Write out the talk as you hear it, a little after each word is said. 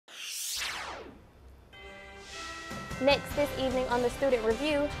Next this evening on the Student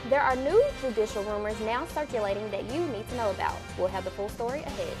Review, there are new judicial rumors now circulating that you need to know about. We'll have the full story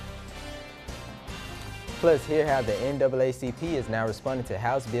ahead. Plus, hear how the NAACP is now responding to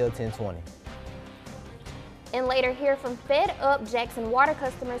House Bill 1020. And later, hear from fed-up Jackson Water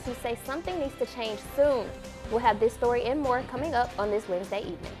customers who say something needs to change soon. We'll have this story and more coming up on this Wednesday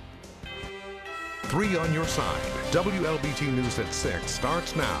evening. 3 on your side. WLBT News at 6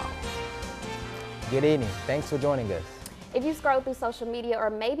 starts now. Good evening. Thanks for joining us. If you scroll through social media or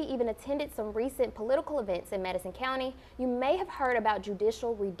maybe even attended some recent political events in Madison County, you may have heard about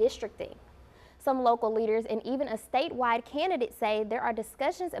judicial redistricting. Some local leaders and even a statewide candidate say there are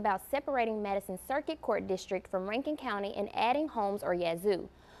discussions about separating Madison Circuit Court District from Rankin County and adding Holmes or Yazoo.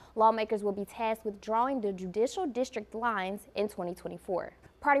 Lawmakers will be tasked with drawing the judicial district lines in 2024.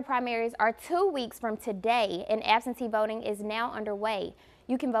 Party primaries are 2 weeks from today, and absentee voting is now underway.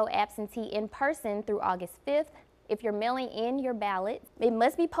 You can vote absentee in person through August 5th. If you're mailing in your ballot, it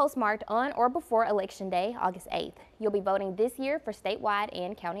must be postmarked on or before Election Day, August 8th. You'll be voting this year for statewide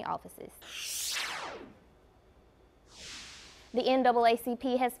and county offices. The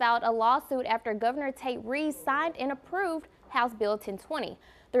NAACP has filed a lawsuit after Governor Tate Reeves signed and approved House Bill 1020.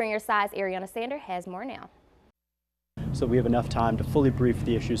 3 on your side's Ariana Sanders has more now. So we have enough time to fully brief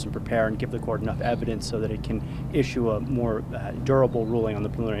the issues and prepare and give the court enough evidence so that it can issue a more durable ruling on the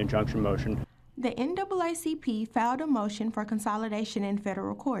preliminary injunction motion. The NAACP filed a motion for consolidation in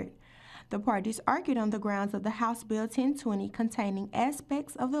federal court. The parties argued on the grounds of the House Bill 1020 containing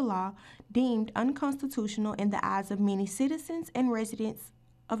aspects of the law deemed unconstitutional in the eyes of many citizens and residents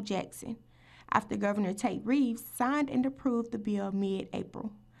of Jackson, after Governor Tate Reeves signed and approved the bill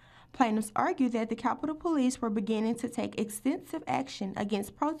mid-April. Plaintiffs argued that the Capitol Police were beginning to take extensive action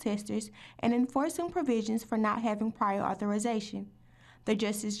against protesters and enforcing provisions for not having prior authorization. The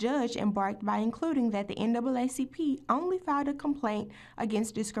Justice Judge embarked by including that the NAACP only filed a complaint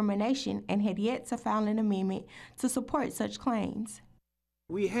against discrimination and had yet to file an amendment to support such claims.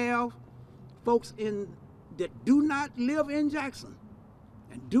 We have folks that do not live in Jackson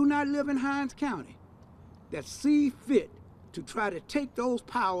and do not live in Hinds County that see fit to try to take those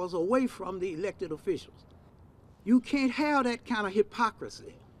powers away from the elected officials. You can't have that kind of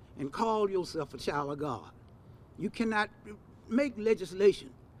hypocrisy and call yourself a child of God. You cannot make legislation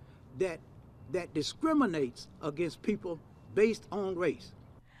that discriminates against people based on race.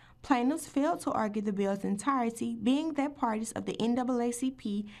 Plaintiffs failed to argue the bill's entirety, being that parties of the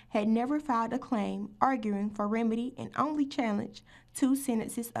NAACP had never filed a claim arguing for remedy and only challenged 2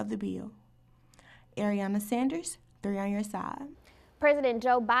 sentences of the bill. Ariana Sanders, 3 on your side. President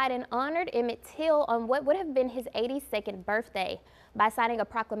Joe Biden honored Emmett Till on what would have been his 82nd birthday by signing a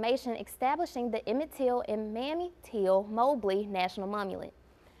proclamation establishing the Emmett Till and Mamie Till Mobley National Monument.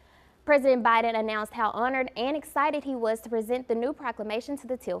 President Biden announced how honored and excited he was to present the new proclamation to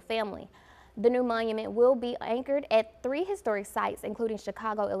the Till family. The new monument will be anchored at 3 historic sites, including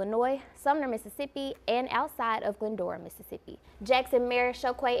Chicago, Illinois, Sumner, Mississippi, and outside of Glendora, Mississippi. Jackson Mayor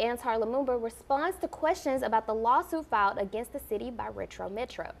Chokwe Antar Lumumba responds to questions about the lawsuit filed against the city by Retro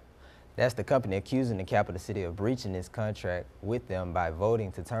Metro. That's the company accusing the capital city of breaching its contract with them by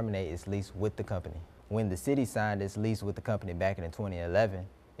voting to terminate its lease with the company. When the city signed its lease with the company back in 2011,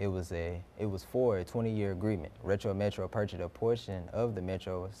 it was for a 20-year agreement. Retro Metro purchased a portion of the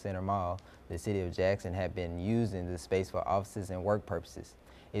Metro Center Mall. The city of Jackson had been using the space for offices and work purposes.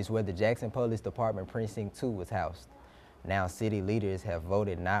 It's where the Jackson Police Department Precinct 2 was housed. Now city leaders have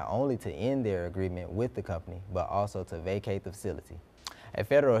voted not only to end their agreement with the company, but also to vacate the facility. A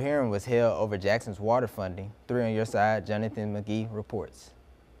federal hearing was held over Jackson's water funding. 3 on your side, Jonathan McGee reports.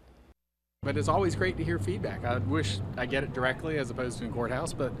 But it's always great to hear feedback. I wish I get it directly as opposed to in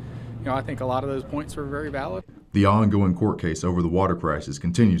courthouse, but I think a lot of those points were very valid. The ongoing court case over the water crisis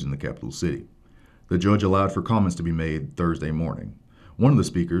continues in the capital city. The judge allowed for comments to be made Thursday morning. One of the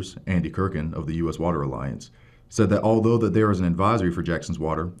speakers, Andy Kirkin of the U.S. Water Alliance, said that although there is an advisory for Jackson's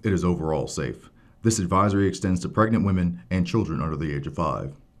water, it is overall safe. This advisory extends to pregnant women and children under the age of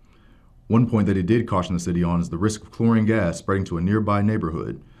 5. One point that he did caution the city on is the risk of chlorine gas spreading to a nearby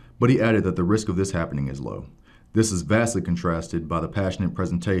neighborhood, but he added that the risk of this happening is low. This is vastly contrasted by the passionate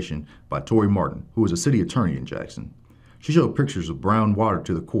presentation by Tori Martin, who is a city attorney in Jackson. She showed pictures of brown water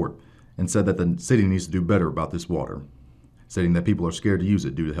to the court and said that the city needs to do better about this water, stating that people are scared to use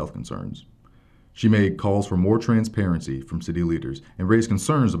it due to health concerns. She made calls for more transparency from city leaders and raised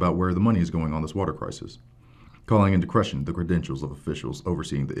concerns about where the money is going on this water crisis, calling into question the credentials of officials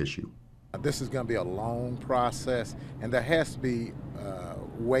overseeing the issue. This is going to be a long process, and there has to be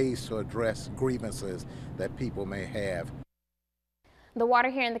ways to address grievances that people may have. The water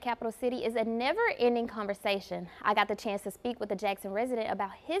here in the capital city is a never-ending conversation. I got the chance to speak with a Jackson resident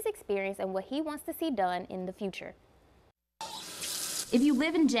about his experience and what he wants to see done in the future. If you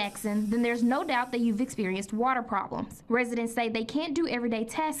live in Jackson, then there's no doubt that you've experienced water problems. Residents say they can't do everyday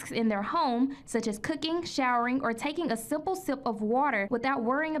tasks in their home, such as cooking, showering, or taking a simple sip of water without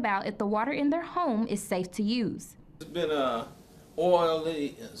worrying about if the water in their home is safe to use. It's been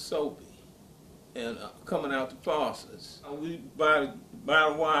oily and soapy and coming out the faucets. We buy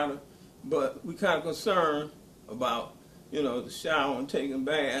the water, but we kind of concerned about, the shower and taking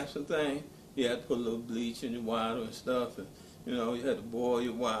baths and things. You had to put a little bleach in your water and stuff, and you had to boil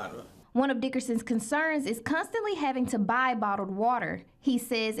your water. One of Dickerson's concerns is constantly having to buy bottled water. He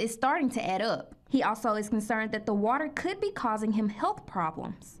says it's starting to add up. He also is concerned that the water could be causing him health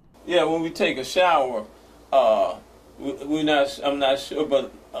problems. Yeah, when we take a shower, I'm not sure,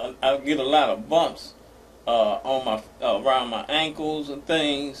 but I get a lot of bumps on around my ankles and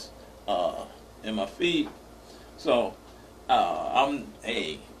things, and my feet. So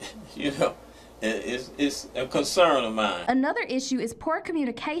it's a concern of mine. Another issue is poor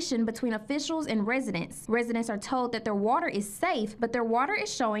communication between officials and residents. Residents are told that their water is safe, but their water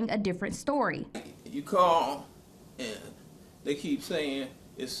is showing a different story. You call and they keep saying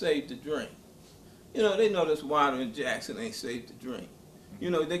it's safe to drink. They know this water in Jackson ain't safe to drink.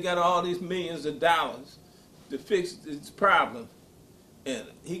 They got all these millions of dollars to fix this problem, and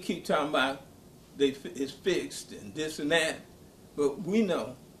he keep talking about it's fixed and this and that, but we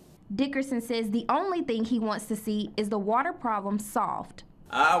know. Dickerson says the only thing he wants to see is the water problem solved.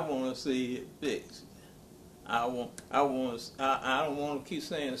 I want to see it fixed. I don't want to keep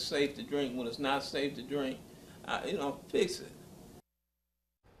saying it's safe to drink when it's not safe to drink. Fix it.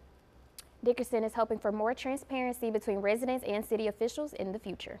 Dickerson is hoping for more transparency between residents and city officials in the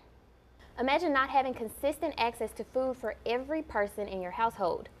future. Imagine not having consistent access to food for every person in your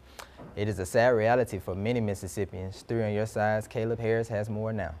household. It is a sad reality for many Mississippians. 3 on your sides, Caleb Harris has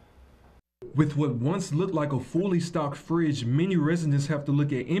more now. With what once looked like a fully stocked fridge, many residents have to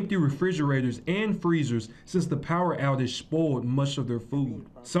look at empty refrigerators and freezers since the power outage spoiled much of their food.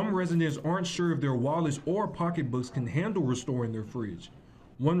 Some residents aren't sure if their wallets or pocketbooks can handle restoring their fridge.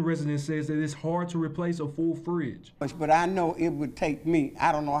 One resident says that it's hard to replace a full fridge. But I know it would take me,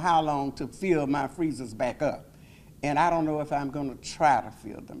 I don't know how long, to fill my freezers back up. And I don't know if I'm going to try to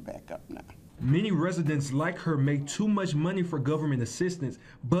fill them back up now. Many residents like her make too much money for government assistance,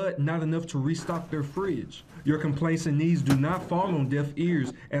 but not enough to restock their fridge. Your complaints and needs do not fall on deaf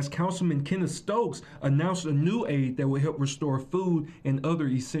ears, as Councilman Kenneth Stokes announced a new aid that will help restore food and other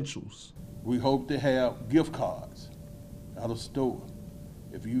essentials. We hope to have gift cards at a store.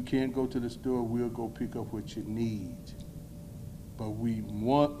 If you can't go to the store, we'll go pick up what you need. But we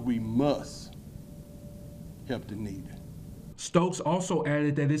must help the needy. Stokes also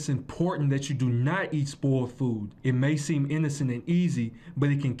added that it's important that you do not eat spoiled food. It may seem innocent and easy, but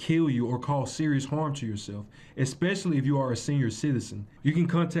it can kill you or cause serious harm to yourself, especially if you are a senior citizen. You can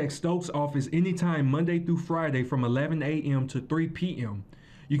contact Stokes' office anytime Monday through Friday from 11 a.m. to 3 p.m.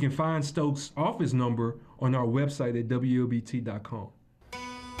 You can find Stokes' office number on our website at WLBT.com.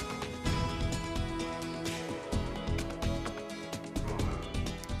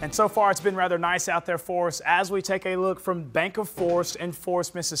 And so far, it's been rather nice out there for us as we take a look from Bank of Forest in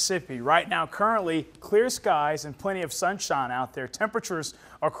Forest, Mississippi. Right now, currently, clear skies and plenty of sunshine out there. Temperatures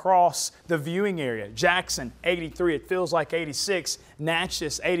across the viewing area. Jackson, 83, it feels like 86.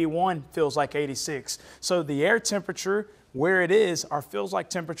 Natchez, 81, feels like 86. So the air temperature where it is, our feels like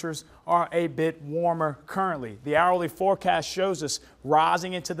temperatures are a bit warmer currently. The hourly forecast shows us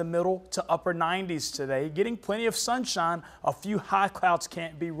rising into the middle to upper 90s today, getting plenty of sunshine. A few high clouds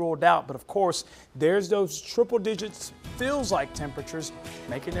can't be ruled out, but of course, there's those triple digits feels like temperatures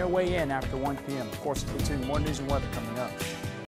making their way in after 1 p.m. Of course, we'll get to more news and weather coming up.